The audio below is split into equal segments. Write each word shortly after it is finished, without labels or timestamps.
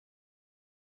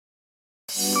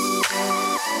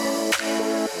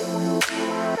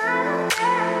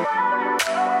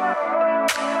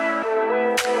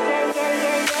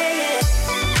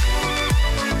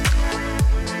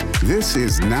This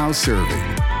is Now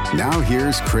Serving. Now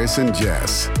here's Chris and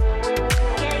Jess.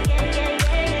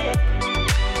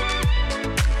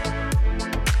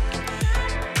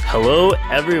 Hello,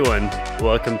 everyone.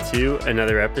 Welcome to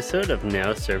another episode of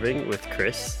Now Serving with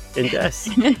Chris and Jess.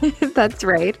 That's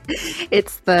right.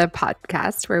 It's the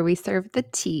podcast where we serve the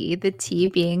tea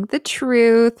being the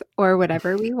truth or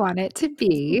whatever we want it to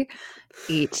be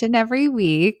each and every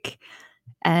week.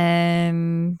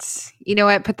 And you know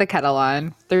what? Put the kettle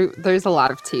on. There's a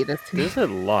lot of tea this week. There's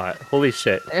a lot. Holy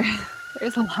shit.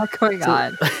 There's a lot going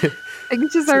on.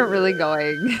 Things just aren't really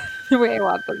going the way I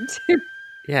want them to.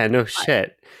 Yeah, no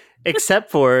shit.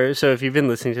 Except for, so if you've been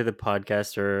listening to the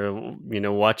podcast or,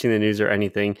 watching the news or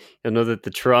anything, you'll know that the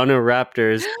Toronto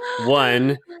Raptors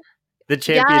won the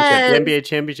championship, the NBA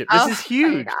championship. This is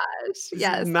huge. Oh my gosh.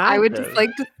 Yes. I would just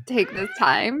like to take this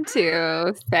time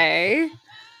to say,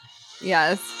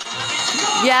 yes,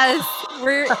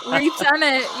 we've done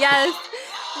it. Yes,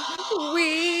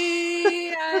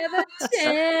 we are the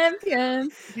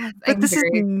champions. Yes, but this is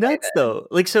nuts, though.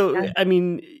 Like, so, yeah. I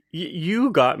mean,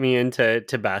 you got me into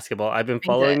basketball. I've been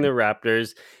following the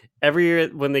Raptors every year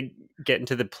when they get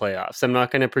into the playoffs. I'm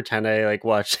not going to pretend I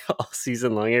watch all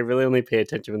season long. I really only pay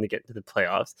attention when they get into the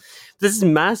playoffs. This is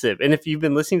massive. And if you've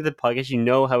been listening to the podcast, you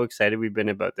know how excited we've been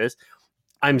about this.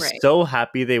 I'm so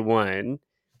happy they won.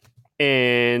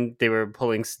 And they were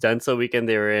pulling stunts all weekend.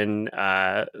 They were in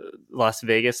Las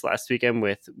Vegas last weekend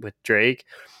with Drake.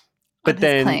 But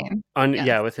then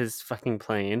with his fucking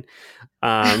plane,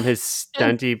 his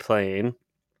stunty plane.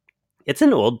 It's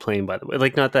an old plane, by the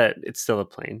way. Not that it's still a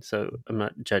plane, so I'm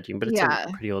not judging, but it's a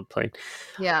pretty old plane.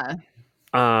 Yeah.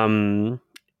 More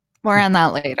on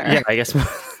that later. Yeah, I guess.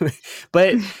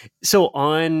 But so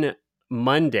on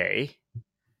Monday,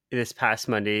 this past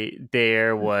Monday,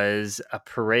 there was a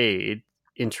parade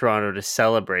in Toronto to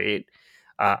celebrate.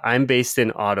 I'm based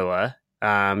in Ottawa.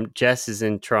 Jess is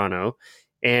in Toronto.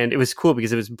 And it was cool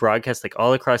because it was broadcast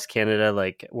all across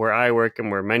Canada, where I work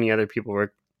and where many other people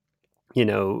work.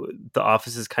 The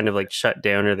offices kind of shut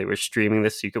down, or they were streaming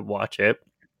this so you could watch it.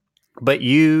 But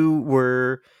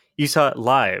you saw it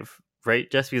live,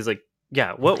 right? Jess was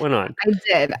yeah, what went on?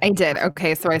 I did.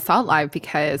 Okay, so I saw it live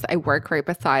because I work right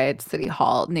beside City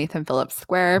Hall, Nathan Phillips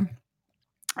Square,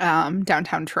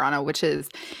 downtown Toronto, which is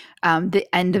the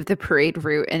end of the parade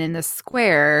route. And in the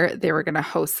square, they were going to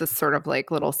host this sort of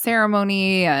little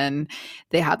ceremony, and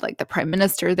they had the prime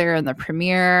minister there and the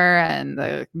premier and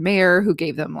the mayor who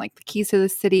gave them the keys to the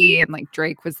city, and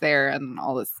Drake was there and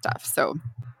all this stuff. So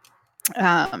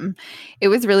it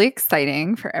was really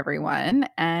exciting for everyone,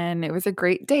 and it was a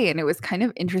great day. And it was kind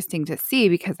of interesting to see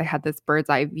because I had this bird's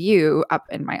eye view up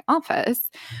in my office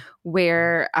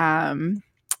where,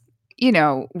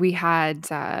 we had,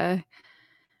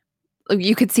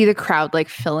 you could see the crowd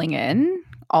filling in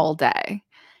all day.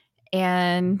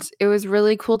 And it was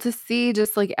really cool to see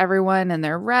just everyone in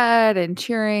their red and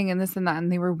cheering and this and that. And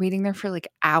they were waiting there for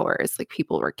hours.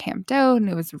 People were camped out, and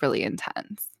it was really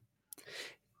intense.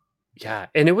 Yeah,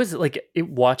 and it was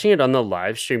watching it on the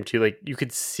live stream too. You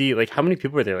could see how many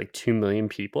people were there? 2 million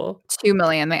people. 2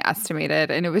 million they estimated,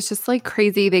 and it was just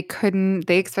crazy. They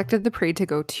expected the parade to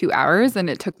go 2 hours, and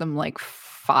it took them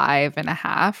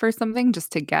 5.5 or something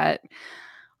just to get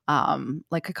a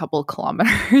couple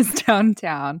kilometers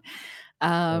downtown,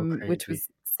 which was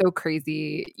so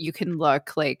crazy. You can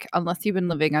look unless you've been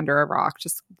living under a rock,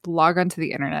 just log onto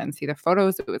the internet and see the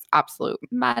photos. It was absolute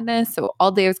madness. So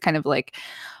all day I was kind of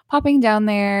popping down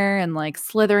there and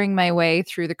slithering my way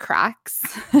through the cracks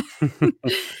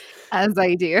as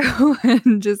I do,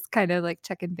 and just kind of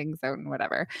checking things out and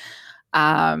whatever.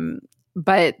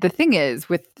 But the thing is,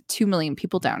 with 2 million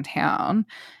people downtown,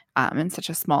 in such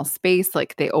a small space,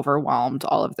 they overwhelmed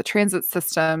all of the transit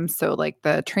systems. So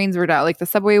the trains were down, the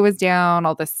subway was down,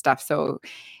 all this stuff. So,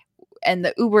 and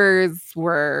the Ubers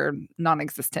were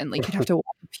non-existent. You'd have to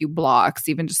walk a few blocks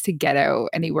even just to get out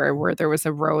anywhere where there was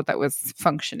a road that was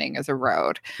functioning as a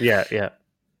road. Yeah, yeah.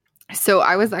 So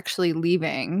I was actually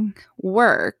leaving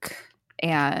work,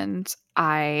 and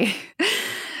the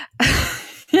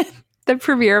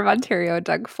Premier of Ontario,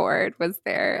 Doug Ford, was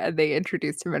there, and they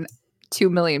introduced him, and 2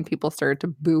 million people started to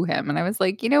boo him. And I was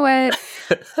like, you know what?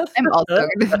 I'm also going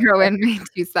to throw in my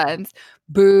 2 cents.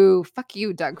 Boo. Fuck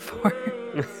you, Doug Ford.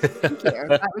 Thank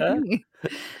you.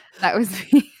 That was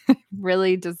me.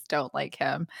 Really just don't like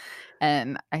him.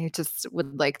 And I just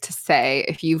would like to say,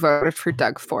 if you voted for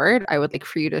Doug Ford, I would like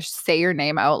for you to say your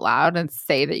name out loud and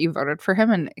say that you voted for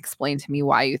him, and explain to me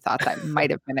why you thought that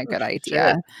might have been a good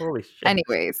idea. Holy shit.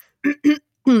 Anyways.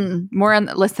 More on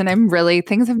listen,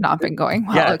 things have not been going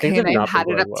well. Yeah, okay, and I've had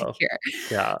it up to here.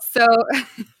 Yeah. So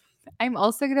I'm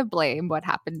also going to blame what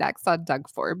happened next on Doug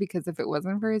Ford, because if it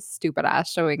wasn't for his stupid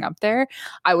ass showing up there,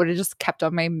 I would have just kept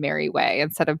on my merry way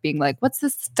instead of being like, what's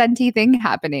this stunty thing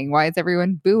happening? Why is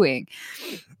everyone booing?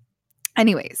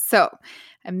 Anyways, so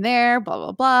I'm there, blah,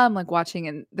 blah, blah. I'm like watching,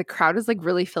 and the crowd is like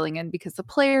really filling in because the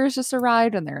players just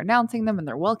arrived and they're announcing them and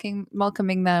they're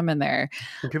welcoming them, and they're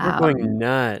people are going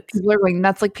nuts. People are going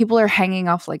nuts. Like people are hanging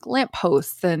off like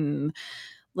lampposts, and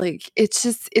like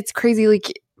it's crazy.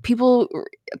 Like people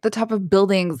at the top of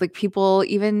buildings, like people,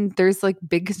 even there's like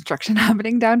big construction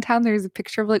happening downtown. There's a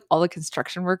picture of like all the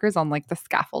construction workers on like the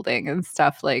scaffolding and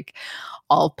stuff, like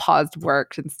all paused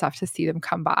work and stuff to see them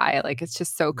come by. Like it's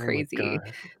just so crazy.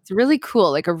 It's really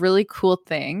cool, like a really cool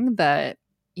thing that,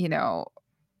 you know,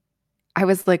 I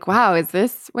was like, wow, is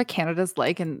this what Canada's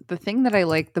like? And the thing that I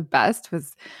liked the best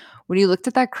was when you looked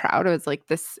at that crowd, I was like,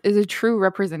 this is a true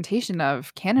representation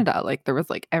of Canada. Like there was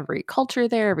like every culture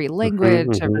there, every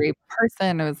language, every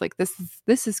person. I was like, this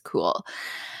is cool.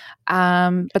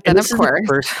 But then, of course,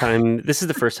 this is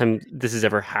the first time this has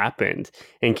ever happened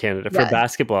in Canada for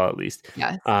basketball, at least.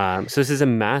 Yes. So this is a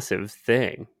massive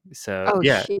thing. So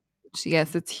yeah, huge.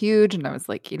 Yes, it's huge. And I was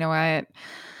like, you know what?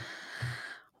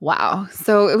 Wow.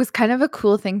 So it was kind of a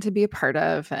cool thing to be a part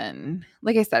of. And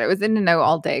like I said, it was in and out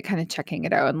all day, kind of checking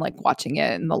it out and like watching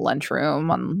it in the lunchroom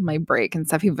on my break and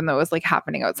stuff, even though it was like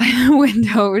happening outside the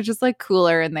window. It was just like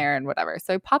cooler in there and whatever.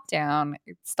 So I popped down,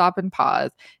 stop and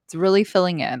pause. It's really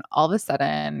filling in. All of a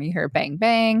sudden, you hear bang,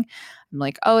 bang. I'm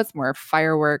like, oh, it's more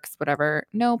fireworks, whatever.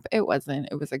 Nope, it wasn't.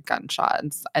 It was a gunshot.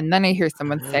 And then I hear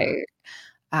someone say,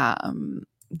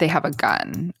 they have a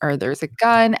gun, or there's a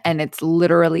gun, and it's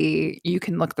literally, you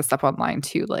can look this up online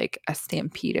too, like a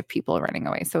stampede of people running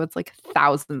away. So it's like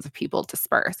thousands of people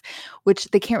dispersed, which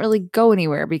they can't really go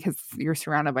anywhere because you're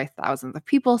surrounded by thousands of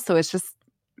people. So it's just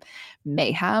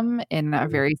mayhem in a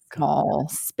very small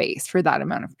space for that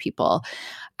amount of people.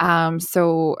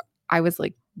 So I was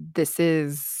like, this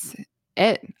is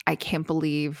it. I can't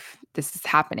believe this is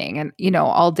happening. And, you know,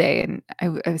 all day. And I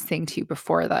was saying to you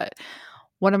before that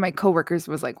one of my coworkers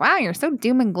was like, wow, you're so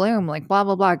doom and gloom, like blah,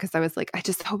 blah, blah. Cause I was like, I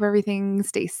just hope everything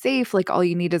stays safe. Like all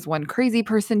you need is one crazy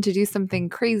person to do something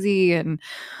crazy and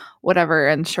whatever.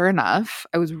 And sure enough,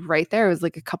 I was right there. It was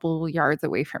like a couple yards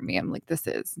away from me. I'm like, this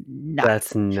is nuts.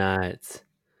 That's nuts.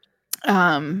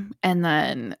 And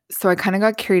then, so I kind of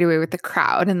got carried away with the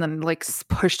crowd and then like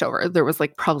pushed over. There was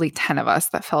like probably 10 of us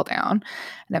that fell down.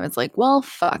 And I was like, well,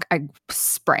 fuck. I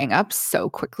sprang up so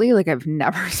quickly. Like I've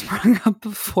never sprung up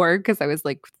before, because I was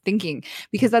like thinking,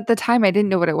 because at the time I didn't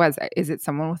know what it was. Is it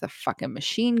someone with a fucking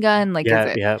machine gun? Like,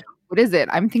 what is it?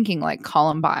 I'm thinking like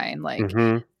Columbine, like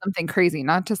something crazy,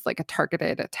 not just like a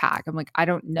targeted attack. I'm like, I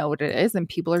don't know what it is. And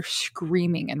people are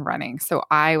screaming and running. So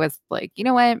I was like, you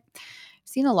know what?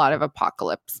 Seen a lot of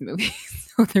apocalypse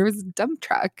movies. So there was a dump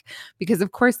truck, because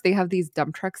of course they have these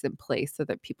dump trucks in place so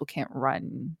that people can't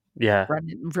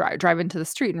drive into the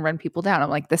street and run people down. I'm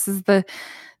like, this is the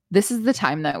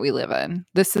time that we live in.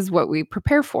 This is what we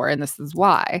prepare for, and this is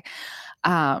why.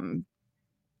 And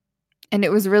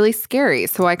it was really scary.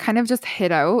 So I kind of just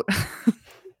hid out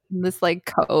this like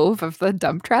cove of the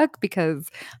dump truck, because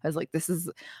I was like, this is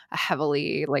a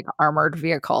heavily like armored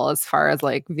vehicle as far as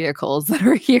like vehicles that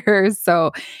are here.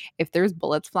 So if there's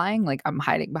bullets flying, like I'm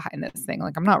hiding behind this thing.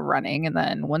 Like I'm not running. And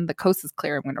then when the coast is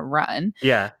clear, I'm going to run.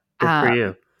 Yeah. Good for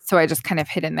you. So I just kind of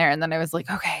hid in there. And then I was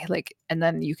like, okay, like, and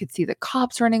then you could see the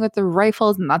cops running with the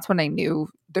rifles. And that's when I knew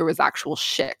there was actual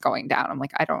shit going down. I'm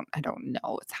like, I don't know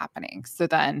what's happening. So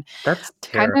then that's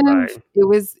terrifying.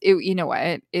 You know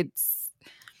what?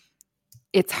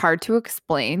 It's hard to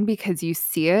explain because you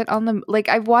see it on the, like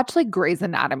I've watched like Grey's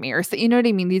Anatomy or so, you know what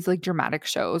I mean? These like dramatic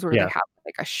shows where they have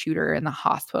like a shooter in the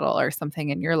hospital or something.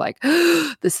 And you're like,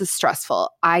 oh, this is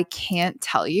stressful. I can't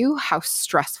tell you how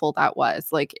stressful that was.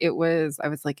 Like I was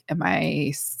like, am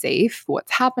I safe?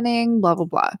 What's happening? Blah, blah,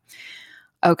 blah.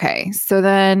 Okay. So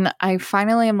then I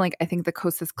finally am like, I think the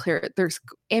coast is clear. There's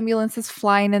ambulances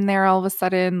flying in there all of a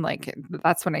sudden. Like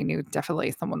that's when I knew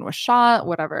definitely someone was shot,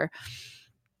 whatever.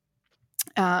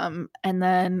 And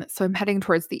then, so I'm heading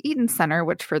towards the Eaton Center,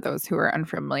 which for those who are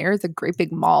unfamiliar is a great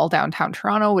big mall downtown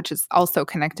Toronto, which is also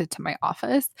connected to my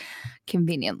office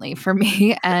conveniently for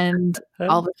me. And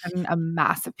all of a sudden a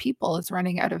mass of people is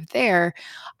running out of there.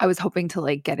 I was hoping to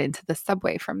like get into the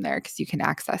subway from there, because you can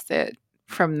access it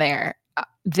from there.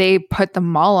 They put the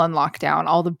mall on lockdown,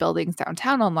 all the buildings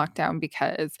downtown on lockdown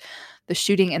because the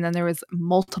shooting, and then there was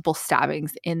multiple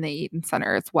stabbings in the Eaton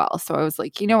Center as well. So I was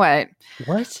like, you know what?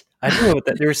 What? I didn't know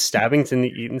that there were stabbings in the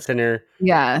Eaton Center.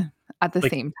 Yeah, at the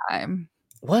same time.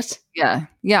 What?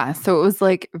 Yeah. So it was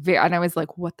like, and I was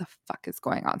like, what the fuck is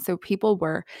going on? So people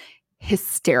were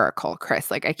hysterical, Chris.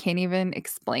 Like, I can't even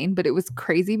explain, but it was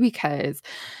crazy because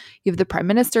you have the prime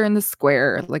minister in the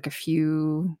square, like a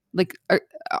few, like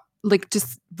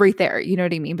just right there, you know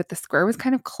what I mean? But the square was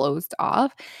kind of closed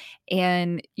off,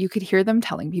 and you could hear them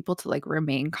telling people to like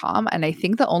remain calm. And I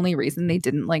think the only reason they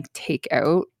didn't like take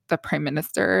out the prime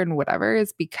minister and whatever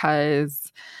is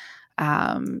because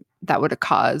that would have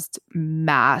caused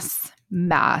mass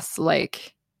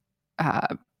like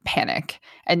panic.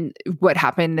 And what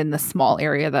happened in the small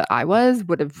area that I was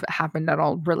would have happened at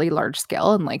a really large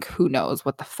scale. And like, who knows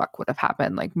what the fuck would have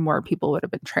happened? Like, more people would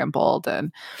have been trampled.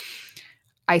 And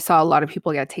I saw a lot of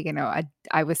people get taken out.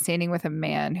 I was standing with a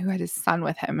man who had his son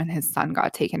with him, and his son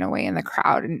got taken away in the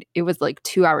crowd. And it was like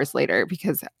 2 hours later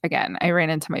because, again, I ran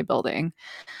into my building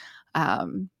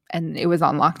and it was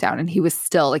on lockdown, and he was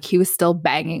still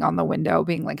banging on the window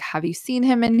being like, have you seen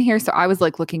him in here? So I was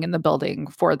like looking in the building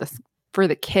for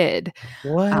the kid.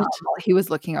 What? He was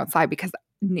looking outside because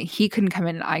he couldn't come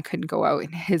in and I couldn't go out.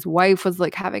 And his wife was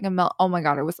like having a melt. Oh my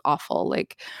God, it was awful.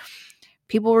 Like,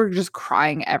 people were just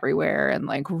crying everywhere and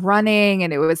like running.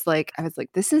 And it was like, I was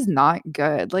like, this is not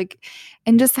good. Like,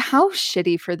 and just how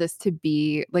shitty for this to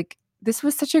be. Like, this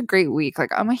was such a great week.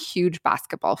 Like, I'm a huge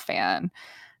basketball fan.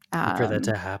 For that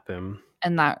to happen.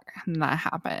 And that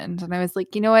happened. And I was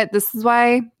like, you know what? This is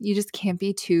why you just can't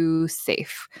be too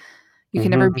safe. You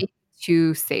can never be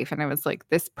too safe. And I was like,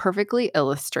 this perfectly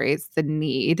illustrates the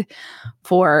need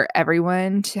for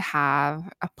everyone to have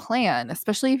a plan,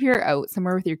 especially if you're out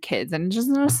somewhere with your kids. And it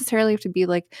doesn't necessarily have to be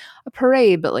like a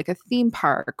parade, but like a theme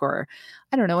park, or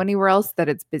I don't know, anywhere else that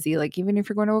it's busy. Like, even if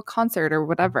you're going to a concert or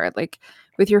whatever, like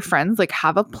with your friends, like,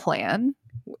 have a plan.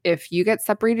 If you get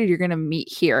separated, you're going to meet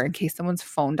here in case someone's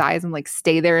phone dies, and like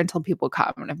stay there until people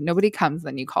come. And if nobody comes,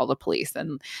 then you call the police,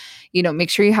 and, you know, make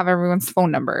sure you have everyone's phone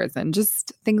numbers and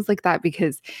just things like that,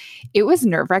 because it was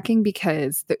nerve-wracking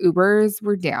because the Ubers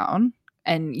were down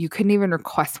and you couldn't even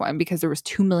request one because there was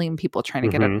 2 million people trying to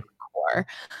get out of the core.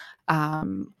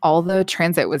 All the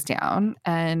transit was down.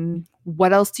 And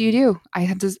what else do you do?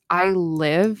 It's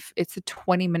a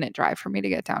 20-minute drive for me to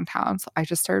get downtown. So I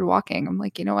just started walking. I'm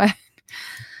like, you know what?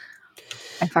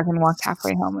 I fucking walked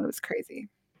halfway home. It was crazy.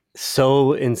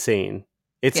 So insane.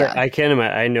 It's I can't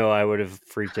imagine. I know I would have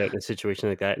freaked out in a situation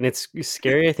like that. And it's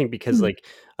scary, I think, because like,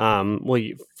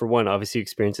 for one, obviously you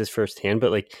experience this firsthand,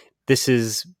 but like, this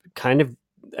is kind of,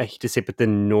 I hate to say, but the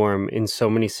norm in so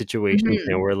many situations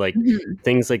now where like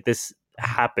things like this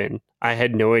happen. I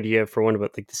had no idea, for one,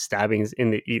 about like the stabbings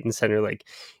in the Eaton Center. Like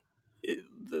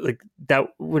that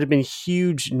would have been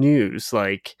huge news,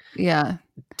 like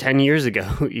 10 years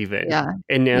ago even.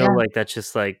 And now like that's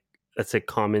just like, that's a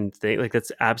common thing. Like,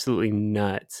 that's absolutely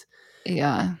nuts.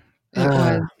 It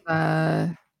was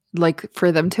like,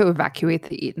 for them to evacuate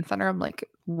the Eaton Center, I'm like,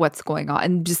 what's going on?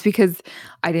 And just because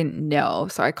I didn't know,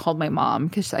 so I called my mom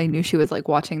because I knew she was like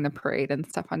watching the parade and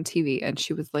stuff on TV, and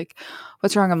she was like,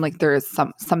 what's wrong? I'm like, there is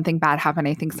something bad happened.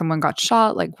 I think someone got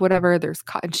shot, like whatever.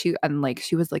 And she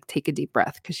was like, take a deep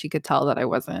breath, because she could tell that I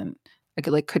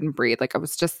couldn't breathe. Like, I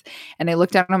was just, and I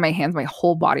looked down on my hands, my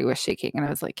whole body was shaking, and I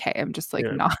was like, hey, I'm just like,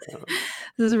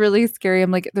 this is really scary.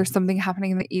 I'm like, there's something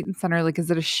happening in the Eaton Center. Like,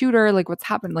 is it a shooter? Like, what's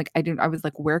happened? Like, I was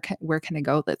like, where can I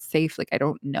go that's safe? Like, I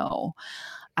don't know.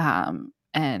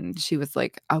 And she was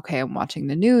like, okay, I'm watching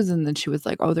the news. And then she was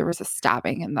like, oh, there was a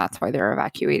stabbing, and that's why they're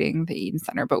evacuating the Eaton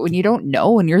Center. But when you don't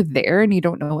know, when you're there and you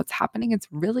don't know what's happening, it's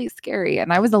really scary.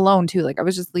 And I was alone too. Like, I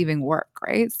was just leaving work,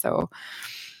 right? So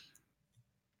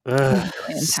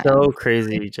so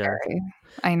crazy, Jack.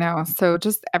 I know. So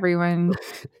just everyone,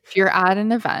 if you're at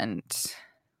an event,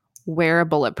 wear a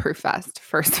bulletproof vest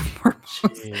first and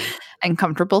foremost, and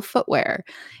comfortable footwear.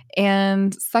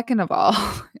 And second of all,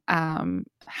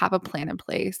 have a plan in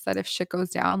place that if shit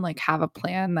goes down, like, have a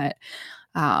plan that,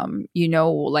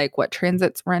 like what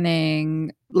transit's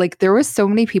running. Like, there was so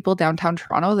many people downtown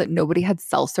Toronto that nobody had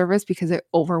cell service because it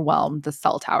overwhelmed the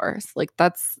cell towers. Like,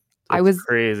 I was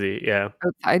crazy. Yeah.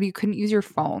 Outside, you couldn't use your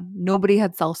phone. Nobody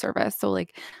had cell service. So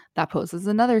like, that poses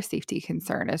another safety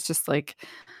concern. It's just like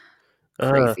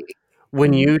crazy.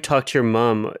 When you talked to your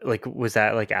mom, like, was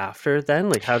that like after then?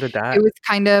 Like, how did that? It was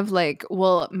kind of like,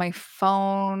 well, my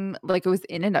phone, like, it was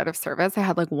in and out of service. I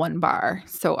had like one bar.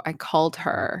 So I called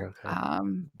her. Okay.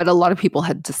 But a lot of people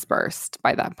had dispersed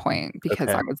by that point because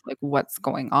I was like, what's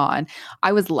going on?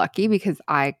 I was lucky because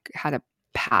I had a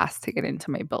pass to get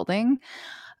into my building.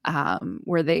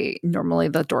 Where normally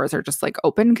the doors are just like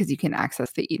open because you can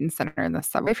access the Eaton Center and the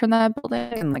subway from that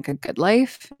building, and like a Good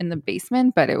Life in the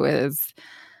basement. But it was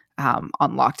on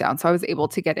lockdown. So I was able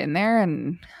to get in there,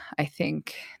 and I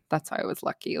think that's why I was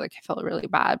lucky. Like, I felt really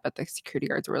bad, but the security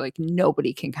guards were like,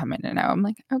 nobody can come in and out. I'm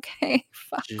like, okay,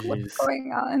 fuck, what's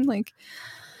going on? Like,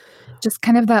 just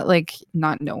kind of that, like,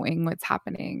 not knowing what's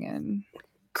happening and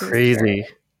crazy.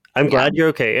 I'm glad you're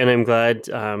okay, and I'm glad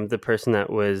the person that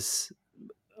was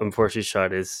unfortunately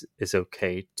shot is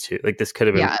okay too. Like, this could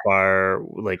have been far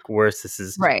like worse. This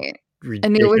is right.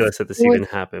 Ridiculous that this even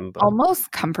happened. But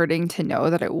almost comforting to know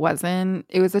that it was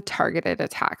a targeted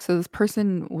attack. So this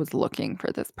person was looking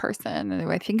for this person,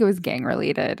 and I think it was gang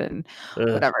related and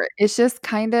whatever. It's just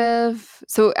kind of,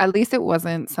 so at least it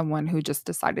wasn't someone who just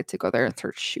decided to go there and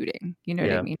start shooting. You know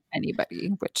what I mean? Anybody,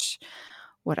 which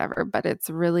whatever, but it's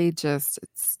really just,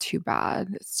 it's too bad.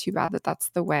 It's too bad that that's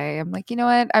the way. I'm like, you know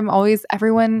what?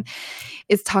 Everyone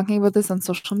is talking about this on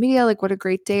social media, like what a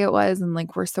great day it was, and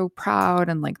like we're so proud,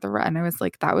 and like and I was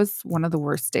like, that was one of the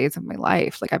worst days of my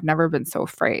life. Like, I've never been so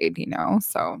afraid, you know?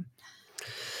 So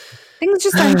things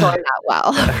just aren't going that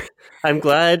well. I'm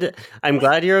glad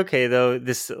you're okay though.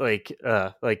 This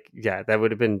that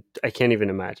would have been, I can't even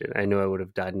imagine. I know I would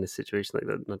have died in a situation like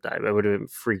that. Not died, I would have been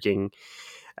freaking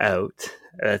out.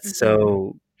 That's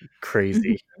so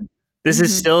crazy. This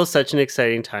is still such an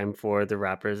exciting time for the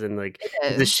Raptors, and like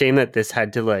it's a shame that this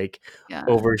had to like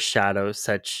overshadow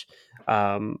such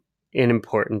an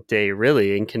important day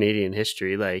really in Canadian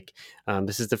history. Like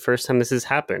this is the first time this has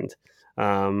happened.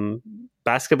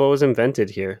 Basketball was invented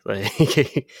here,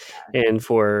 like and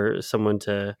for someone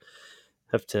to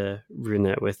have to ruin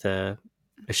that with a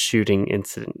shooting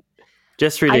incident,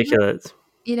 just ridiculous.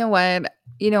 You know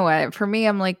what? For me,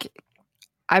 I'm like,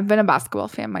 I've been a basketball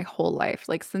fan my whole life.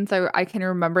 Like, since I can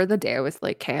remember the day I was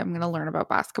like, okay, I'm going to learn about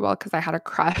basketball, because I had a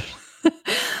crush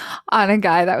on a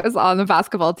guy that was on the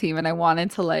basketball team, and I wanted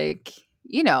to, like,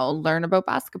 you know, learn about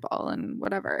basketball and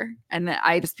whatever. And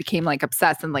I just became like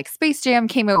obsessed, and like Space Jam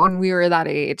came out when we were that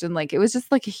age, and like it was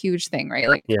just like a huge thing, right?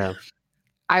 Like,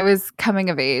 I was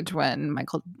coming of age when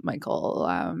Michael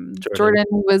Jordan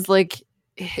was like,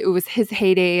 it was his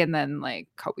heyday, and then like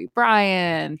Kobe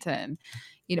Bryant, and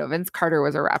you know, Vince Carter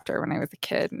was a Raptor when I was a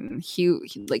kid, and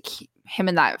him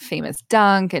and that famous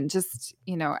dunk, and just,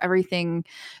 you know, everything.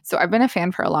 So I've been a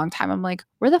fan for a long time. I'm like,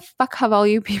 where the fuck have all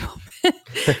you people been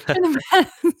for the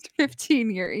past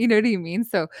 15 years? You know what I mean?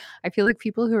 So I feel like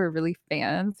people who are really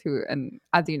fans and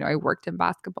as you know, I worked in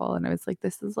basketball, and I was like,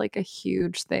 this is like a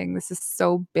huge thing. This is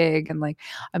so big. And like,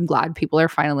 I'm glad people are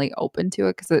finally open to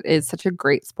it, because it is such a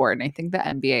great sport. And I think the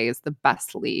NBA is the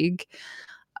best league.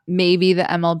 Maybe the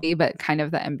MLB, but kind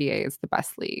of the NBA is the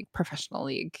best league, professional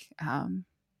league,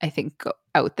 I think,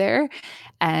 out there.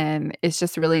 And it's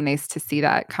just really nice to see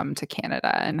that come to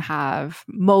Canada and have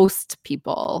most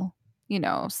people, you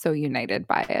know, so united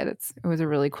by it. It was a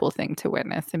really cool thing to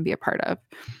witness and be a part of.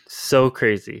 So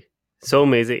crazy. So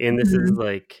amazing. And this is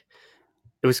like,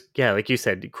 it was, like you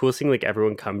said, cool seeing like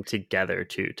everyone come together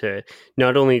to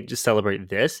not only just celebrate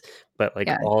this, but like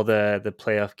all the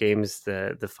playoff games,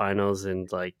 the finals,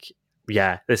 and like,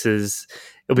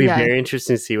 it'll be very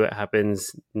interesting to see what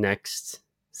happens next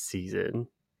season.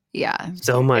 Yeah.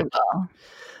 So much.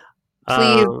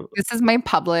 Please, this is my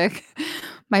public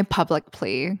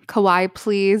plea. Kawhi,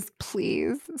 please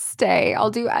stay.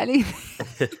 I'll do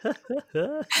anything.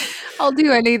 I'll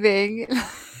do anything.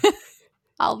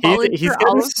 I'll volunteer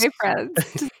all of my friends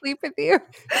to sleep with you.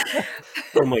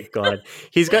 Oh my God.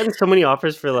 He's gotten so many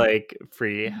offers for like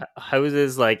free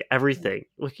houses, like everything.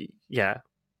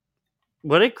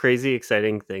 What a crazy,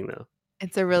 exciting thing though.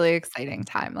 It's a really exciting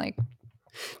time. Like,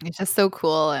 it's just so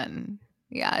cool. And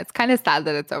it's kind of sad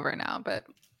that it's over now, but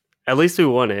at least we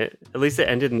won it. At least it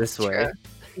ended in this way.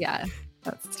 Yeah,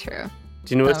 that's true.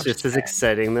 Do you know what's just as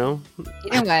exciting though?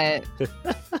 You know what?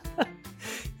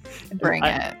 Bring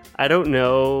it. I don't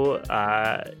know.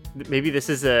 Maybe this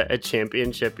is a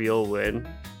championship you'll win.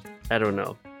 I don't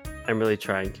know. I'm really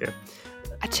trying here.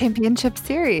 A championship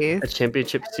series.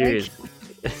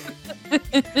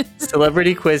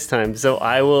 Celebrity quiz time. So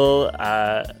I will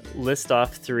list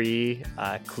off 3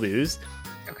 clues.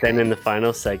 Okay. Then in the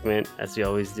final segment, as we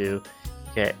always do,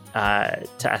 get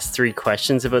to ask 3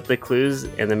 questions about the clues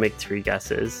and then make 3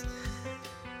 guesses.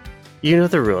 You know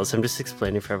the rules. I'm just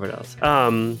explaining for everyone else.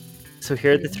 So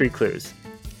here are the 3 clues.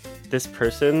 This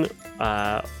person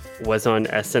was on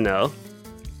SNL.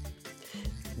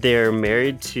 They're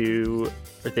married to,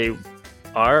 or they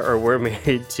are or were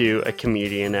married to a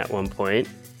comedian at one point.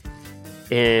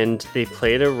 And they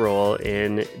played a role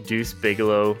in Deuce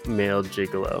Bigalow, Male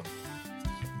Gigolo.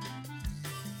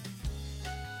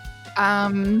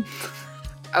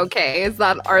 Okay,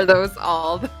 are those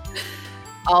all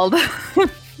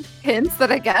the hints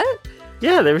that I get?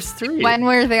 Yeah, there was 3. When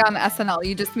were they on SNL?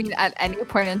 You just mean at any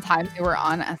point in time they were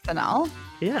on SNL?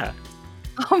 Yeah.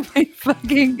 Oh my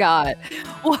fucking God.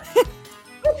 What?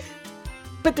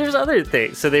 But there's other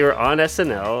things. So they were on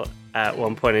SNL at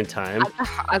one point in time.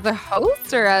 As a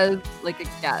host or as like a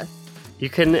guest? You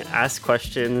can ask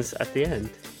questions at the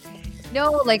end. No,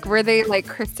 like were they like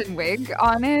Kristen Wiig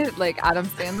on it? Like Adam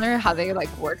Sandler? How they like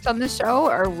worked on the show?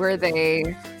 Or were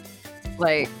they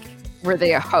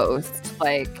a host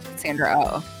like Sandra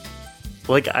Oh?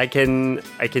 Like I can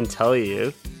tell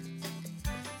you,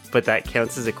 but that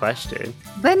counts as a question.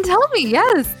 Then tell me,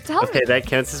 yes. Tell me. Okay, that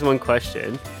counts as one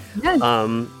question. Yes.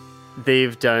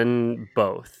 They've done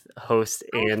both, host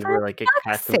and were like a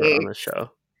cast member on the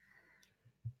show.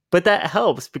 But that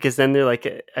helps because then they're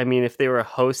like, I mean, if they were a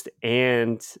host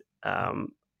and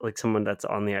like someone that's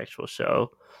on the actual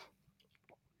show,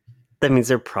 that means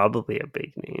they're probably a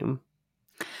big name.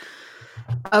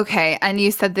 Okay, and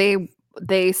you said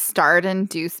they starred in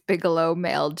Deuce Bigalow,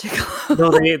 Male Gigolo.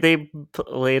 No, they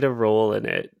played a role in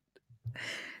it.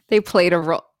 They played a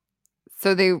role.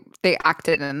 So they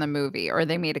acted in the movie, or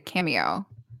they made a cameo.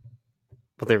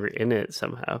 Well, they were in it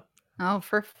somehow. Oh,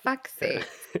 for fuck's sake!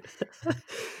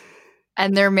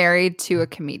 And they're married to a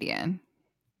comedian.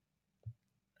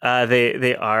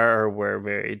 They are or were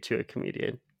married to a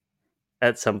comedian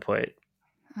at some point.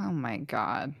 Oh my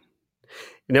God.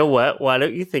 You know what? Why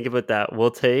don't you think about that?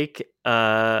 We'll take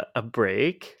a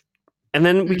break and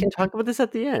then we can talk about this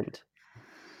at the end.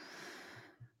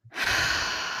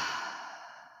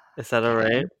 Is that all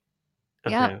right?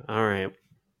 Okay, yeah. All right.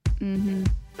 Mm-hmm.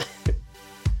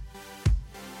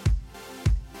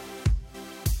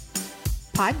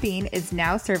 Podbean is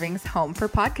Now Serving's home for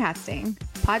podcasting.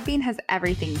 Podbean has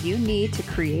everything you need to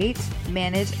create,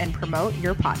 manage, and promote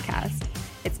your podcast.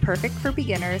 It's perfect for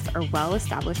beginners or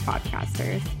well-established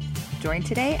podcasters. Join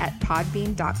today at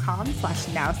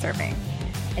podbean.com/nowserving.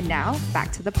 And now,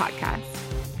 back to the podcast.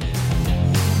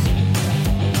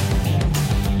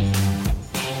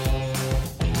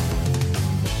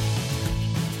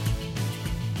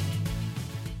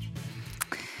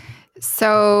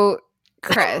 So,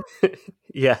 Chris.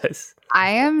 Yes.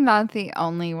 I am not the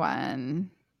only one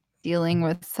dealing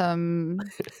with some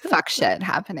fuck shit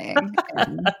happening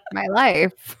in my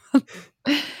life.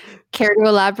 Care to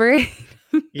elaborate?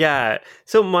 Yeah.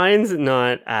 So mine's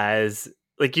not as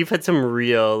like you've had some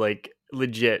real like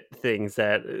legit things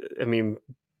that I mean,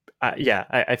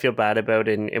 I feel bad about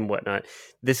and whatnot.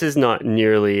 This is not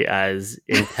nearly as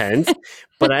intense,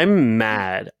 but I'm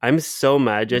mad. I'm so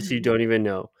mad, Jess, you don't even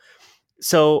know.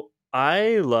 So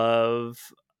I love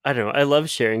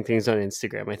sharing things on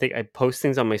Instagram. I think I post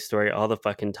things on my story all the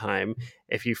fucking time.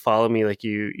 If you follow me, like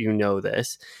you know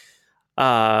this.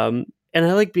 And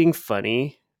I like being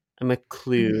funny. I'm a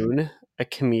clune, a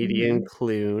comedian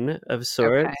clune of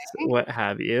sorts, what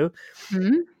have you.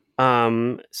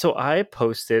 So I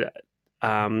posted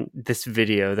this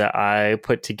video that I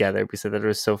put together because I thought it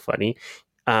was so funny.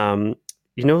 You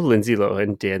know Lindsay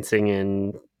Lohan dancing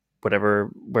in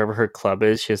wherever her club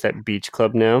is. She has that beach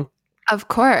club now. Of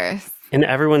course. And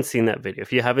everyone's seen that video.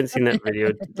 If you haven't seen that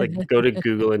video, like go to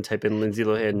Google and type in Lindsay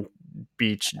Lohan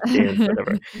beach dance,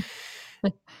 whatever.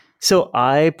 So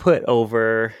I put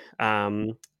over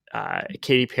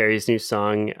Katy Perry's new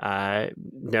song,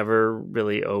 Never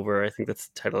Really Over. I think that's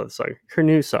the title of the song. Her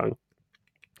new song.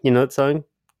 You know that song?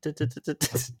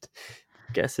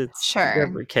 Guess it's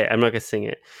sure. Okay, I'm not gonna sing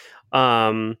it.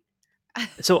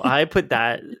 So I put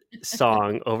that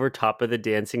song over top of the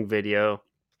dancing video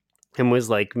and was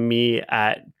like me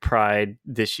at Pride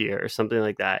this year or something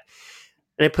like that.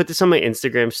 And I put this on my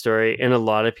Instagram story and a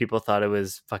lot of people thought it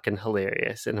was fucking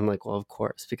hilarious. And I'm like, well, of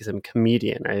course, because I'm a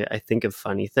comedian. I think of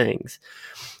funny things.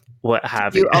 What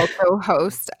have you? You also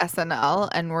host SNL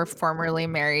and were formerly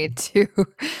married to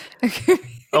a comedian.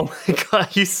 Oh my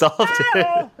God, you solved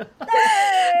it.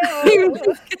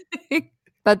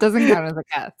 That doesn't count as a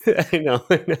guess. I know.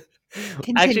 Continue.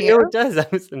 Actually, no, it does.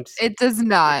 It does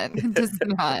not. It does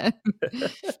not.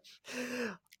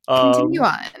 Continue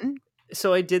on.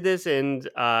 So I did this, and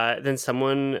then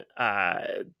someone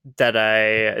that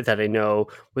I know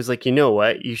was like, you know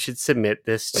what? You should submit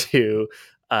this to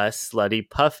Slutty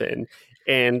Puffin.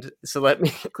 And so let me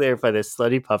clarify this.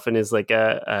 Slutty Puffin is like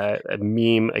a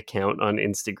meme account on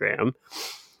Instagram.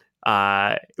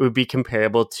 It would be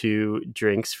comparable to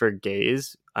Drinks for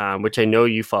Gays, which I know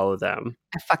you follow them.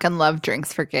 I fucking love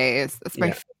Drinks for Gays. That's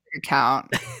my favorite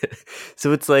account.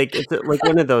 So it's like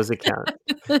one of those accounts.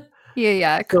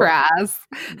 Yeah, crass.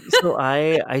 So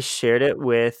I shared it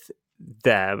with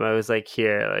them. I was like,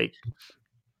 here, like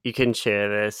you can share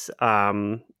this.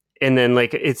 And then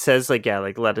like it says like, yeah,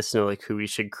 like let us know like who we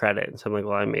should credit. And so I'm like,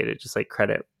 well, I made it, just like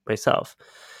credit myself.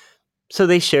 So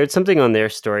they shared something on their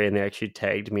story and they actually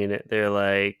tagged me in it. They're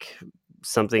like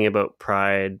something about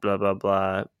pride, blah, blah,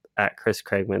 blah, at Chris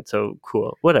Craigman. So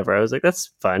cool, whatever. I was like,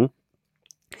 that's fun.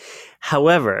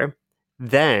 However,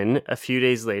 then a few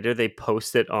days later, they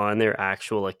post it on their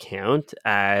actual account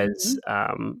as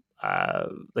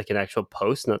like an actual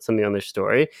post, not something on their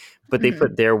story, but they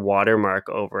put their watermark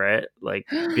over it, like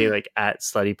being like at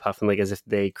Slutty Puffin, like as if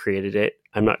they created it.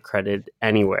 I'm not credited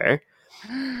anywhere.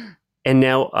 And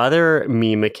now other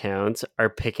meme accounts are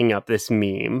picking up this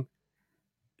meme.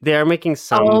 They are making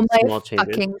some small changes.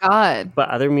 Fucking God. But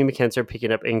other meme accounts are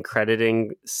picking up and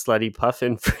crediting Slutty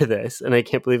Puffin for this. And I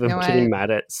can't believe I'm getting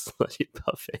mad at Slutty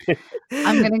Puffin.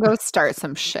 I'm going to go start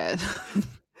some shit.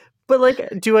 But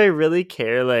like, do I really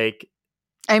care? Like,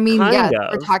 I mean, yeah,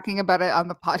 we're talking about it on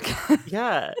the podcast.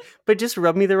 Yeah, but just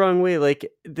rub me the wrong way. Like,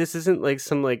 this isn't like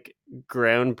some like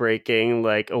groundbreaking,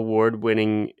 like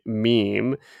award-winning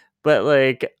meme, but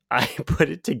like I put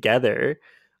it together.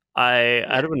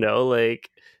 I don't know, like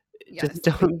just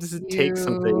take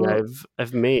something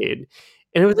I've made.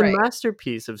 And it was a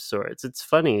masterpiece of sorts. It's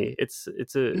funny. It's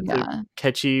a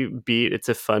catchy beat. It's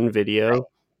a fun video. Right.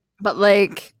 But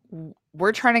like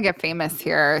we're trying to get famous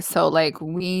here, so like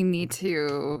we need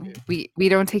to we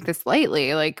don't take this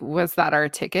lightly. Like, was that our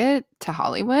ticket to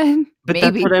Hollywood? But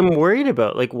maybe. That's what I'm worried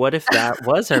about. Like, what if that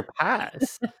was our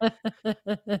pass?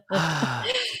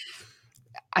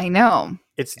 I know.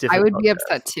 It's difficult. I would be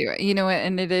upset too. You know,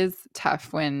 and it is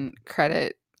tough when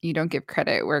you don't give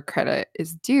credit where credit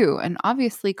is due, and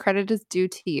obviously credit is due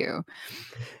to you.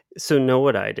 So know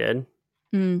what I did?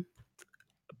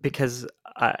 Because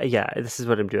this is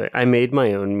what I'm doing. I made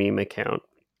my own meme account.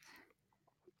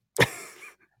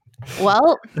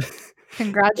 Well,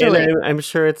 congratulations. And I'm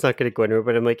sure it's not going to go anywhere,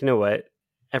 but I'm like, you know what?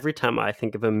 Every time I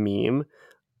think of a meme,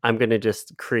 I'm going to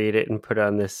just create it and put it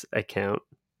on this account.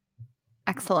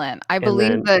 Excellent. I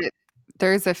believe that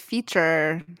there's a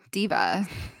feature diva.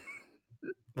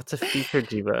 What's a feature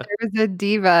diva? There's a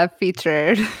diva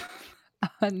featured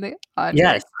on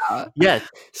yes.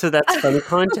 So that's funny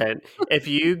content. If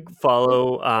you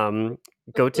follow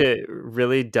go to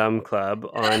Really Dumb Club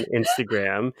on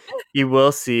Instagram, you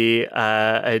will see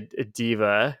a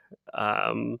diva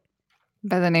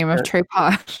by the name of Trey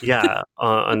Posh.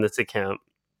 On this account.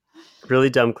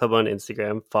 Really Dumb Club on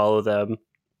Instagram. Follow them.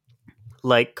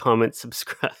 Like, comment,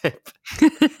 subscribe. And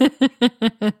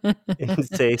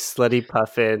say Slutty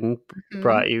Puffin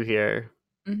brought you here.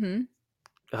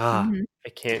 I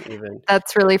can't even.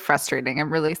 That's really frustrating.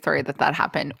 I'm really sorry that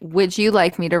happened. Would you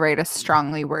like me to write a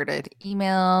strongly worded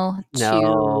email?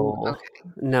 No.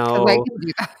 I can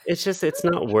do that. It's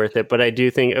not worth it. But I do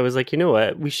think, I was like, you know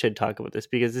what? We should talk about this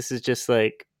because this is just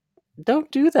like, don't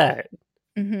do that.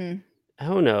 I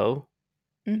don't know.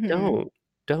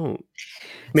 Don't.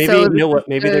 Maybe, you know what?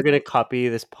 Maybe they're going to copy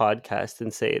this podcast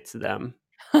and say it's them.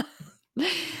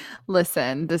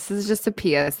 Listen, this is just a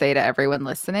PSA to everyone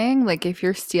listening. Like, if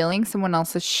you're stealing someone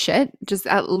else's shit, just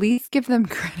at least give them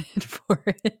credit for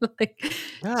it. Like,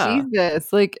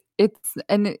 Jesus. Like, it's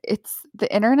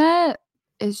the internet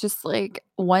is just like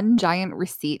one giant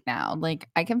receipt now. Like,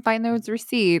 I can find those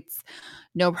receipts,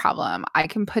 no problem. I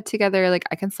can put together, like,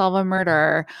 I can solve a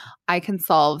murder. I can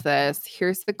solve this.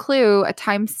 Here's the clue, a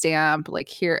timestamp. Like,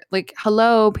 here, like,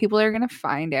 hello, people are going to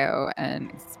find out and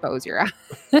expose your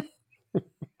ass.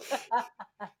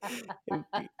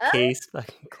 Case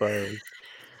fucking closed.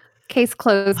 Case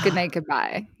closed. Good night.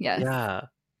 Goodbye. Yes. Yeah.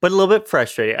 But a little bit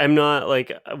frustrating. I'm not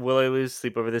like, will I lose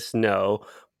sleep over this? No.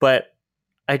 But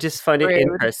I just find it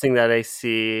interesting that I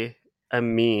see a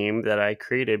meme that I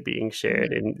created being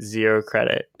shared in zero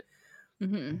credit.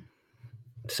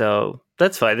 So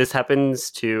that's fine. This happens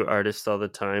to artists all the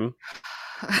time.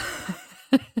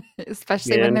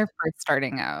 Especially when they're first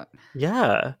starting out.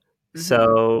 Yeah.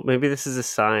 So maybe this is a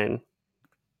sign.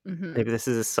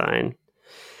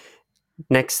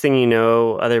 Next thing you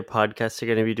know, other podcasts are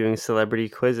going to be doing celebrity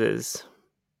quizzes.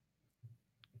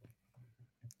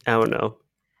 I don't know.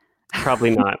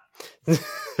 Probably not.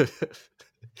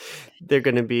 They're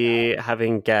going to be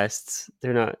having guests.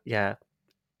 They're not. Yeah.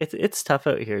 It's tough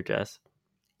out here, Jess.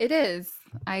 It is.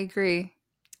 I agree.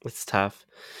 It's tough.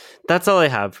 That's all I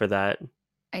have for that.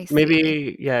 I see.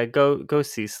 Maybe, go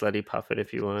see Slutty Puffin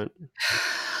if you want.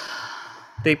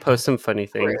 They post some funny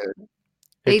things.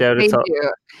 They do.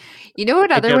 You know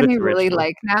what other one we really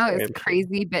like now is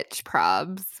Crazy Bitch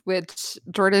Probs, which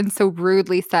Jordan so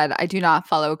rudely said, I do not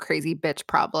follow Crazy Bitch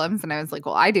Problems. And I was like,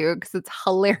 well, I do because it's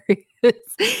hilarious.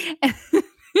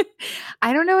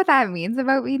 I don't know what that means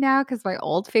about me now because my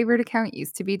old favorite account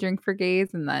used to be Drink for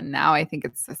Gays, and then now I think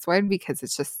it's this one because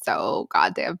it's just so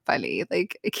goddamn funny.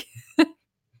 Like,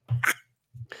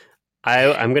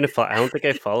 I'm gonna follow. I don't think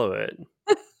I follow it.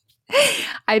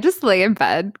 I just lay in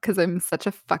bed because I'm such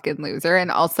a fucking loser, and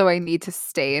also I need to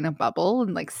stay in a bubble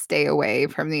and like stay away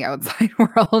from the outside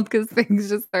world because things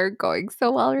just aren't going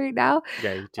so well right now.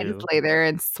 Yeah, you do. I just lay there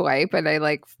and swipe, and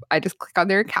I just click on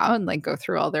their account and like go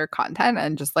through all their content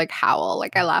and just like howl.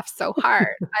 Like I laugh so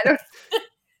hard.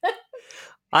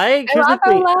 I laugh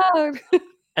out loud.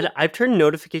 And I've turned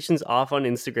notifications off on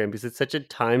Instagram because it's such a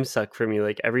time suck for me.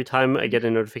 Like every time I get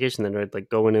a notification, then I'd like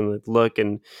go in and like, look,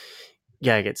 and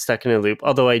yeah, I get stuck in a loop.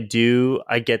 Although I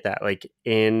get that like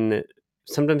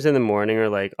sometimes in the morning or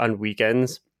like on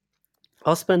weekends,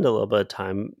 I'll spend a little bit of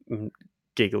time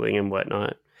giggling and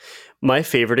whatnot. My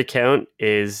favorite account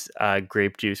is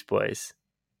Grape Juice Boys.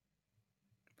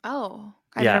 Oh,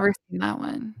 I've never seen that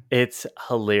one. It's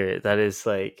hilarious. That is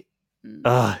like,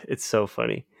 it's so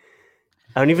funny.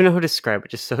 I don't even know how to describe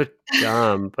it. Just so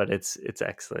dumb, but it's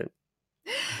excellent.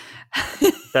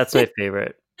 That's my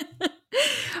favorite.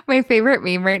 My favorite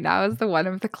meme right now is the one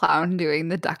of the clown doing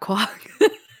the duck walk.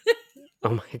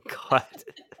 Oh my God.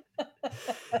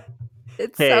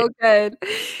 It's so good.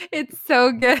 It's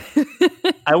so good.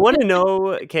 I want to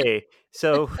know, okay,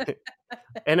 so,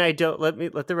 and I don't,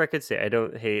 let the record say, I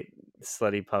don't hate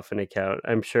Slutty Puffin account.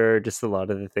 I'm sure just a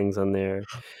lot of the things on there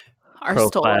are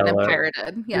stolen and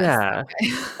pirated. Yes. Yeah.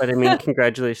 Okay. But I mean,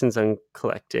 congratulations on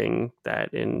collecting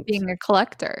that and being a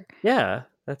collector. Yeah,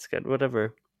 that's good.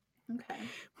 Whatever.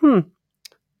 Okay.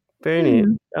 Very neat.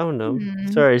 Oh no.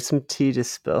 Sorry, some tea to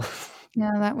spill.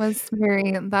 Yeah, that was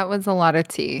a lot of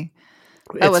tea.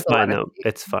 It's fine though.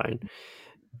 It's fine.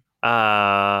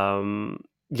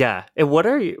 Yeah. And what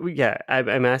are you? Yeah,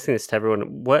 I'm asking this to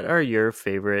everyone. What are your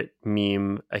favorite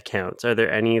meme accounts? Are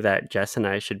there any that Jess and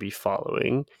I should be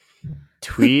following?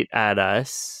 Tweet at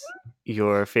us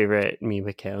your favorite meme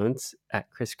accounts at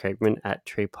Chris Craigman, at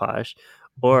Trey Posh,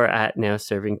 or at Now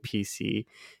Serving PC.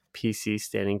 PC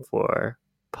standing for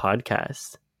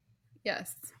podcast.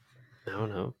 Yes. I don't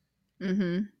know. Mm-hmm.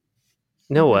 You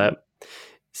know what?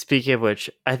 Speaking of which,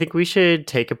 I think we should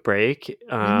take a break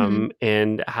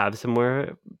and have some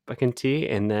more fucking tea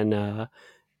and then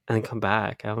come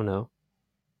back. I don't know.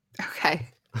 Okay.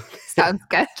 Sounds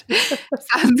good.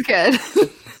 Sounds good.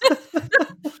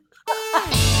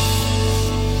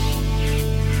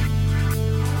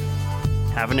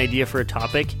 Have an idea for a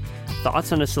topic?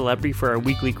 Thoughts on a celebrity for our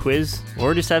weekly quiz?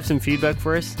 Or just have some feedback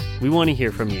for us? We want to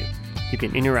hear from you. You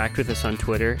can interact with us on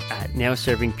Twitter at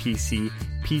NowServingPC,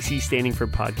 PC standing for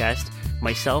podcast,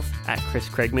 myself at Chris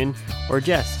Craigman, or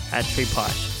Jess at Trey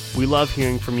Posh. We love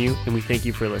hearing from you and we thank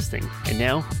you for listening. And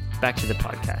now, back to the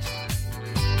podcast.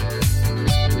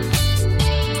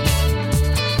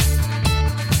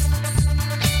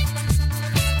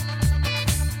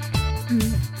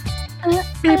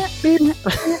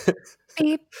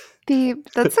 Beep,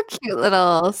 beep. That's a cute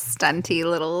little stunty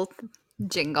little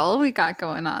jingle we got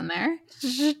going on there.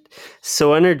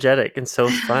 So energetic and so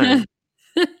fun.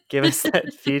 Give us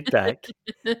that feedback.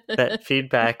 That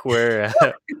feedback we're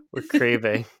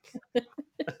craving.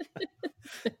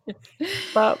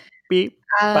 Bop, beep,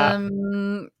 bop.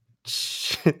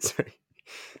 Sorry.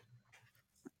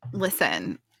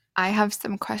 Listen, I have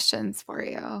some questions for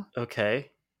you.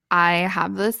 Okay. I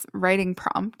have this writing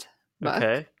prompt book.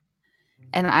 Okay.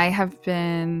 And I have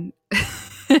been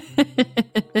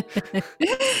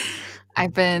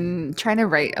I've been trying to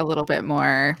write a little bit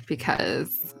more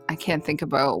because I can't think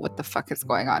about what the fuck is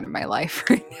going on in my life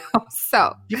right now.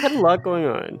 So you've had a lot going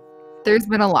on. There's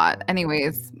been a lot.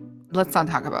 Anyways, let's not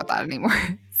talk about that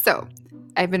anymore. So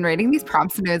I've been writing these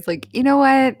prompts and I was like, you know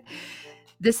what?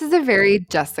 This is a very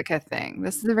Jessica thing.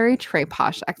 This is a very Trey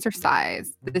Posh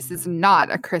exercise. This is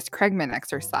not a Chris Craigman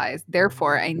exercise.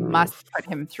 Therefore, I must put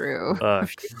him through a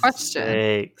few questions.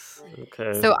 Sakes.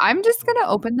 Okay. So I'm just going to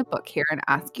open the book here and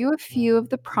ask you a few of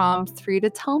the prompts for you to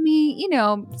tell me, you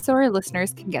know, so our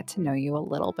listeners can get to know you a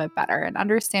little bit better and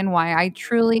understand why I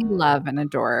truly love and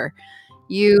adore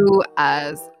you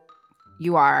as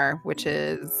you are, which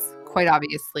is quite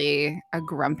obviously a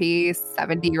grumpy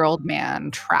 70-year-old man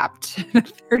trapped in a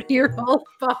 30-year-old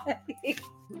body.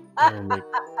 Oh my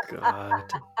God.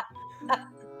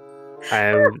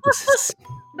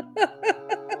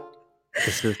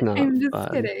 This is not I'm just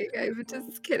fun. kidding. I'm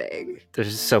just kidding.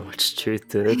 There's so much truth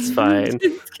to it. It's fine.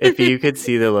 If you could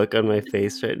see the look on my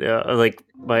face right now, like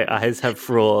my eyes have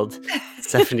rolled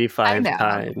 75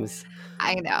 times.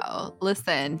 I know.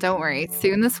 Listen, don't worry.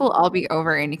 Soon this will all be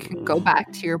over and you can go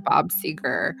back to your Bob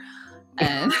Seger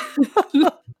and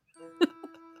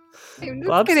I'm just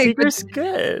Bob kidding. Seger's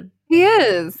good. He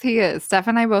is. He is. Steph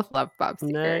and I both love Bob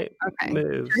Seger. Night Okay.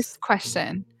 moves. First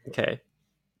question. Okay.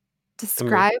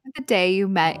 Describe the day you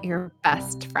met your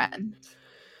best friend.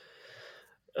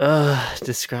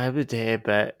 Describe the day I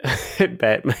bet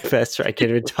my best friend. I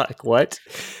can't even talk. What?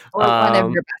 Or one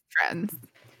of your best friends.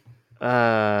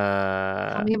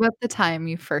 Tell me Uh, about the time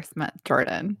you first met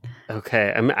Jordan.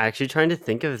 okay. I'm actually trying to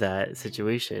think of that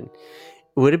situation.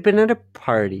 It would have been at a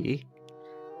party.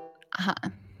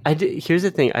 Uh-huh. Here's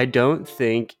the thing. I don't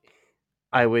think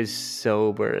I was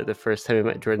sober the first time I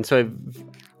met Jordan. So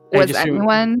Was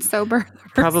anyone sober? the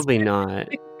first probably time? not.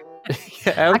 Yeah,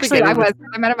 I don't think Actually, I anyone- was.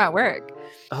 I met him at work.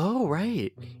 Oh,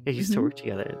 right. Yeah, you used to Mhm. work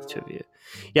together, the two of you.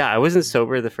 Yeah, I wasn't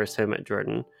sober the first time I met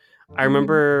Jordan. I Mhm.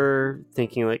 remember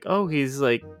thinking like, oh, he's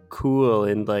like cool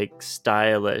and like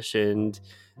stylish and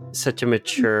such a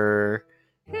mature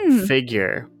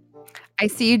figure. I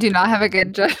see you do not have a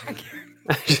good joke.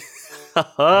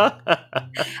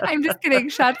 I'm just kidding.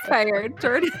 Shots fired,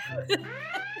 Jordan.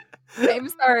 I'm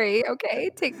sorry. Okay,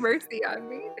 take mercy on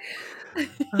me.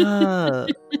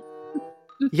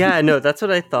 Yeah, no, that's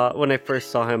what I thought when I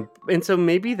first saw him. And so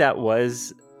maybe that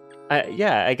was,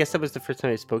 I guess that was the first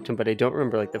time I spoke to him, but I don't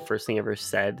remember like the first thing I ever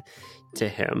said to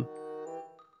him.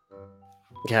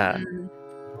 Yeah.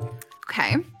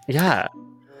 Okay. Yeah.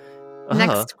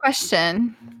 Next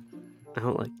question. I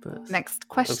don't like this. Next I'm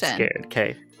question. scared.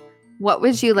 Okay. What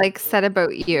would you like said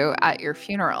about you at your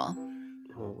funeral?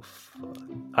 Oh, fuck.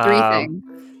 3 things.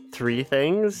 3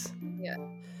 things? Yeah.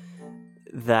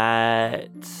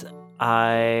 That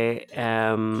I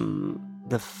am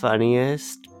the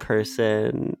funniest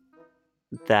person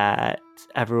that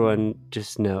everyone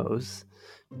just knows.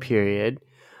 Period.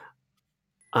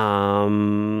 That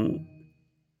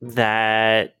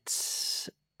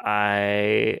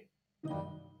I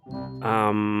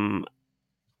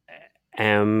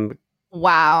am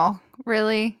Wow.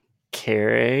 Really?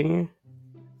 caring.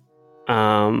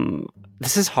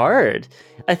 This is hard.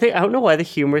 I don't know why the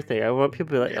humor thing. I want people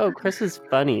to be like, oh, Chris is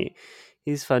funny.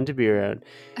 He's fun to be around.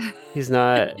 He's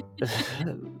not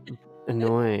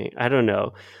annoying. I don't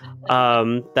know.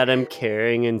 That I'm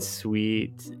caring and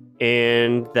sweet,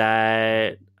 and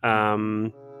that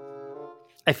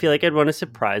I feel like I'd want to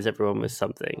surprise everyone with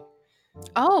something.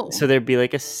 Oh. So there'd be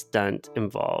like a stunt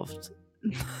involved.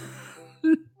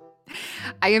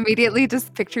 I immediately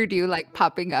just pictured you like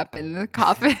popping up in the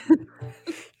coffin.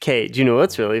 Okay, do you know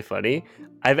what's really funny?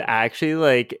 I've actually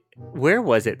like, where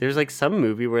was it? There's like some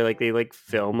movie where like they like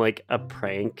film like a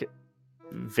prank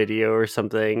video or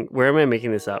something. Where am I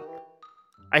making this up?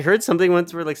 I heard something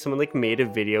once where like someone like made a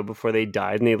video before they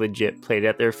died and they legit played it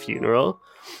at their funeral.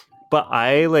 But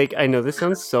I know this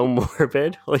sounds so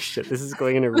morbid. Holy shit, this is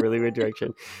going in a really weird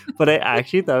direction. But I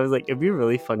actually thought it was like, it'd be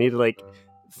really funny to like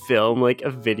film like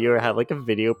a video or have like a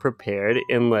video prepared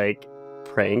and like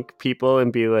prank people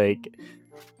and be like,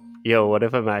 yo, what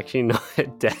if I'm actually not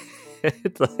dead?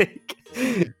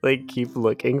 like keep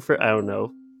looking for, I don't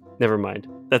know. Never mind.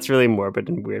 That's really morbid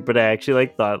and weird. But I actually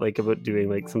like thought like about doing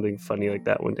like something funny like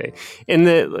that one day in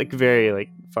the like very like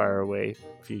far away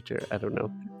future. I don't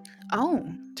know. Oh.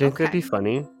 Do you think that'd be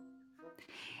funny?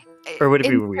 Or would it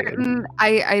be weird?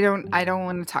 I don't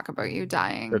want to talk about you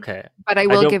dying. Okay. But I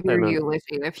will give your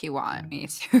eulogy if you want me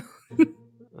to.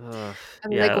 I'm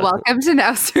like, welcome to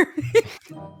Now Serving.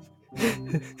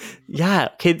 Yeah.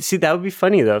 Okay. See, that would be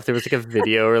funny though if there was like a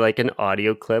video or like an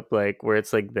audio clip like where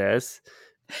it's like this.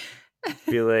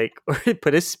 Be like, or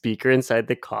put a speaker inside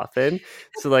the coffin.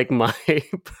 So like my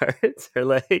parts are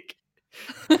like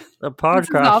a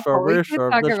podcast for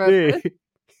Bishop the Sea.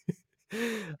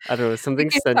 I don't know, something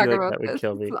stunty like that would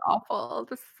kill me. This is awful.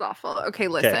 This is awful. Okay,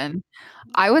 listen.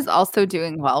 I was also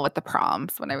doing well with the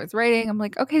prompts when I was writing. I'm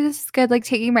like, okay, this is good. Like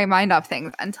taking my mind off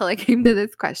things until I came to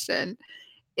this question.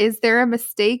 Is there a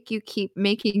mistake you keep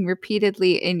making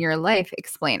repeatedly in your life?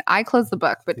 Explain. I close the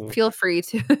book, but feel free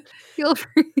to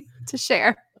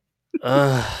share.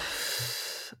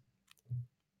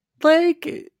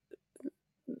 Like,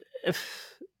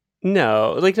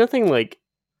 no, like nothing like,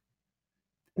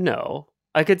 no.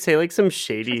 I could say like some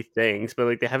shady things, but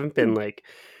like they haven't been like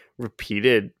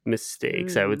repeated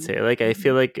mistakes, I would say. Like I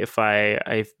feel like if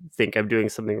I think I'm doing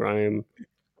something wrong,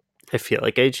 I feel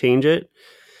like I change it.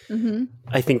 Mm-hmm.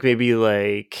 I think maybe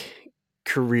like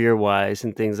career-wise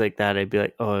and things like that, I'd be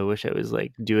like, oh, I wish I was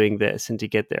like doing this, and to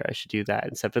get there I should do that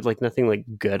and stuff. But like nothing like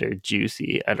good or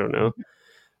juicy. I don't know.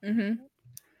 Mm-hmm.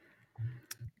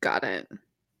 Got it.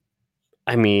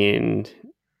 I mean,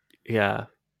 yeah.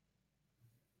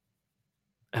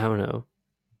 I don't know.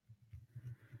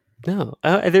 No,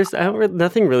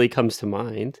 nothing really comes to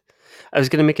mind. I was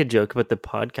going to make a joke about the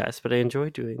podcast, but I enjoy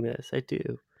doing this. I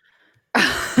do.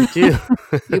 I do.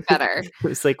 You better.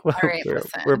 It's like, well, All right,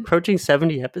 we're approaching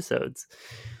 70 episodes.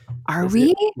 Are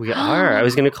we? We are. I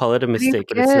was going to call it a mistake,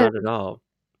 but it's not at all.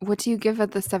 What do you give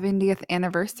at the 70th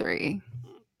anniversary?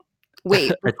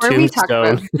 Wait, a before we talk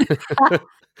tombstone. about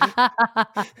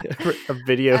A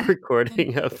video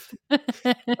recording of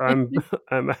I'm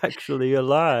actually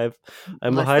alive.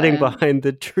 I'm hiding behind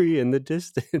the tree in the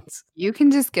distance. You can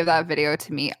just give that video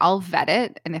to me. I'll vet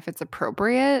it, and if it's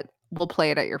appropriate, we'll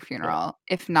play it at your funeral.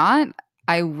 If not,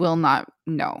 I will not.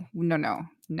 No.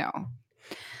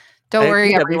 Don't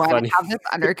worry, everyone. I have this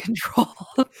under control.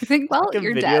 I think, well, like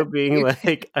you're video dead. being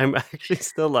like, I'm actually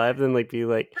still alive, and like be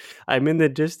like, I'm in the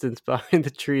distance behind the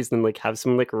trees, and like have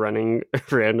someone like running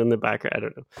around in the background. I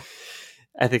don't know.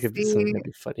 I think it'd be something that'd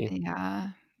be funny. Yeah.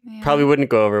 Probably wouldn't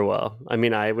go over well. I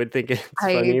mean, I would think it's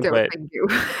funny, but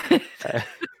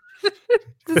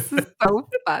this is so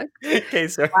fucked. Okay,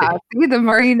 sorry. Wow, see, the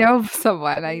more you know of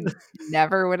someone, I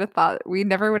never would have thought we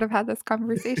never would have had this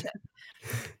conversation.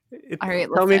 All right,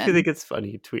 tell me if you think it's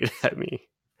funny. Tweet it at me.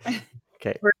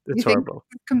 Okay, it's horrible.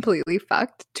 It's completely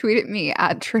fucked. Tweet at me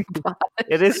at TrickPod.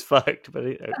 It is fucked, but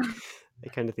I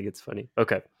kind of think it's funny.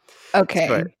 Okay.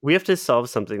 So, we have to solve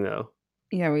something though.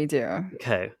 Yeah, we do.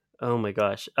 Okay. Oh my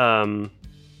gosh. So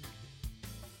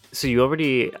you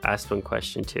already asked one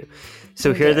question too.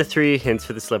 So here are the 3 hints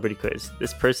for the celebrity quiz.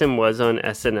 This person was on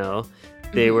SNL.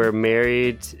 They were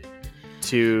married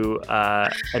to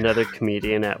another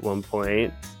comedian at one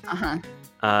point.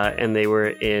 And they were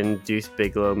in Deuce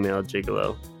Bigalow, Male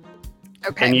Gigolo.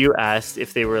 Okay. And you asked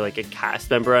if they were like a cast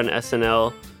member on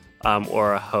SNL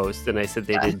or a host, and I said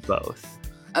they did both.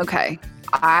 Okay.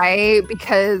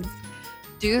 Because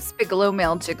Deuce Bigalow,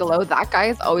 Male Gigolo, that guy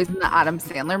is always in the Adam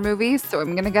Sandler movies, so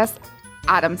I'm going to guess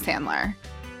Adam Sandler.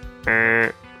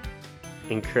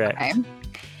 Incorrect. Okay.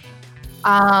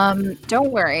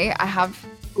 Don't worry.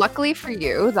 Luckily for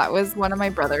you, that was one of my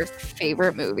brother's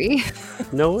favorite movies.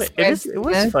 No, it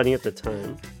was funny at the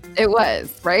time. It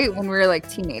was, right? When we were like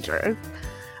teenagers.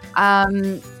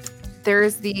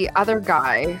 There's the other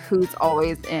guy who's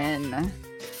always in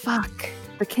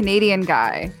the Canadian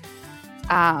guy.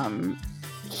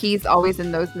 He's always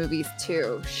in those movies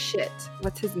too. Shit.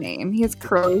 What's his name? He has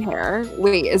curly hair.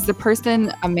 Wait, is the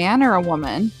person a man or a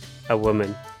woman? A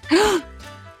woman.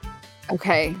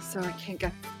 Okay, so I can't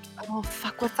get... Oh,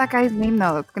 fuck. What's that guy's name,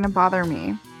 though? That's going to bother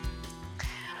me.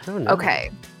 I don't know. Okay.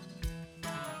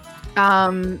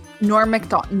 Norm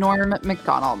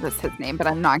MacDonald is his name, but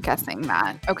I'm not guessing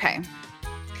that. Okay.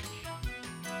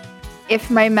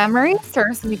 If my memory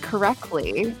serves me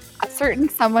correctly, a certain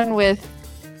someone with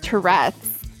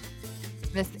Tourette's,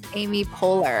 Miss Amy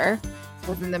Poehler,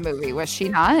 was in the movie. Was she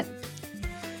not?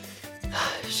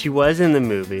 She was in the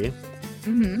movie.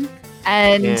 Mm-hmm.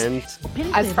 And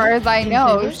as far as I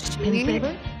know,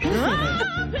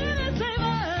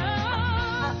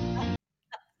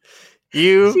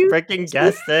 you freaking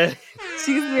guessed it.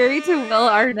 She's married to Will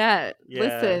Arnett. Yeah.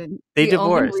 Listen, they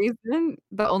divorced.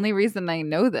 The only reason I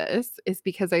know this is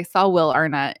because I saw Will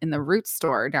Arnett in the Roots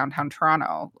store downtown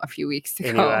Toronto a few weeks ago.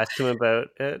 And you asked him about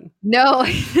it? No,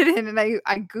 I didn't. And I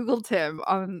Googled him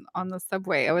on the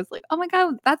subway. I was like, oh my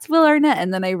God, that's Will Arnett.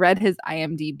 And then I read his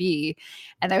IMDb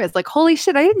and I was like, holy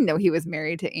shit, I didn't know he was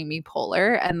married to Amy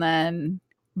Poehler. And then,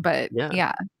 but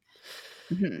yeah.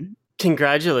 Mm-hmm.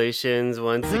 Congratulations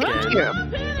once again. Thank you.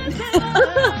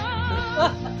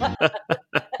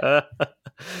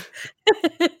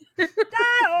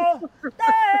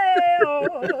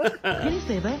 Penny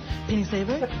saver,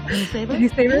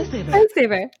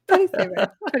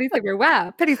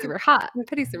 wow. Penny saver, hot.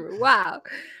 Penny saver, wow.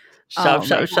 Shop.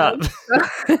 Well,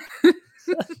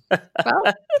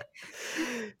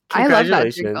 I love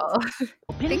that jingle.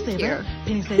 Thank you.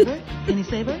 Penny saver.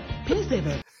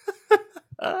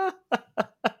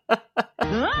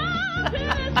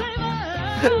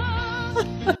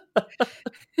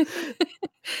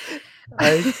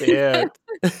 I can't.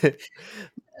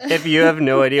 If you have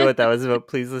no idea what that was about,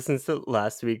 please listen to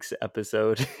last week's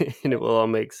episode and it will all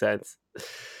make sense.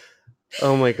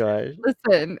 Oh my gosh.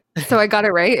 Listen, so I got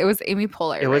it right. It was Amy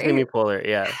Poehler. It was Amy Poehler,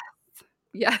 yeah.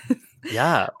 Yes.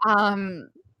 Yeah.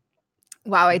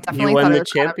 Wow, I definitely you won thought the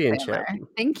championship.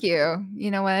 Thank you.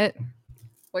 You know what?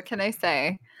 What can I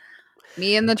say?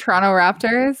 Me and the Toronto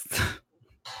Raptors.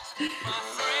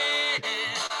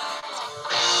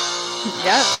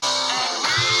 Yep.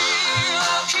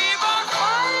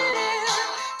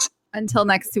 Until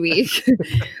next week,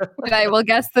 when I will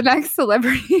guess the next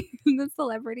celebrity in the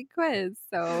celebrity quiz.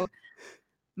 So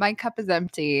My cup is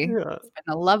empty. Yeah. It's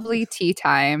been a lovely tea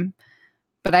time,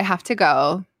 but I have to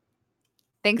go.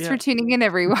 Thanks for tuning in,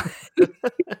 everyone.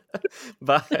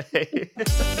 Bye.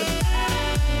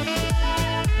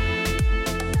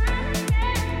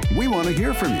 We want to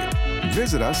hear from you.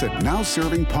 Visit us at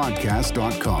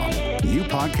nowservingpodcast.com. New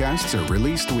podcasts are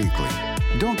released weekly.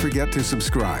 Don't forget to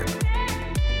subscribe.